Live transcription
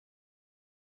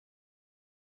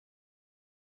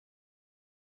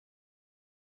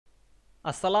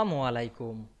Assalamu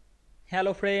Walaikum.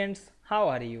 Hello friends, how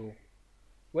are you?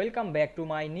 Welcome back to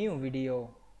my new video.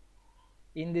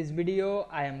 In this video,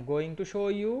 I am going to show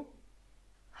you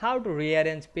how to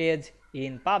rearrange page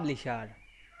in Publisher.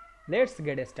 Let's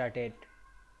get started.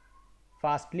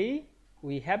 Firstly,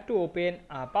 we have to open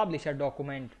a Publisher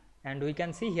document and we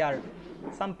can see here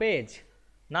some page.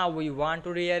 Now we want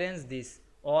to rearrange this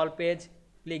all page.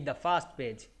 Click the first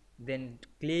page, then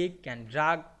click and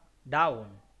drag down.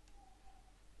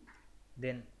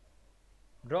 Then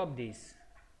drop this,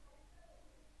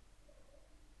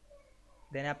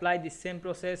 then apply the same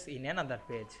process in another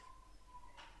page.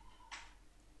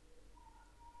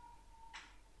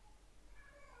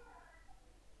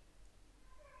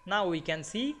 Now we can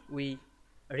see we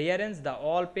rearrange the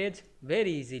all page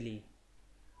very easily.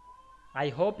 I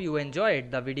hope you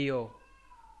enjoyed the video.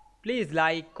 Please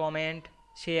like, comment,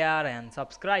 share and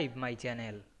subscribe my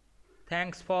channel.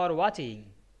 Thanks for watching.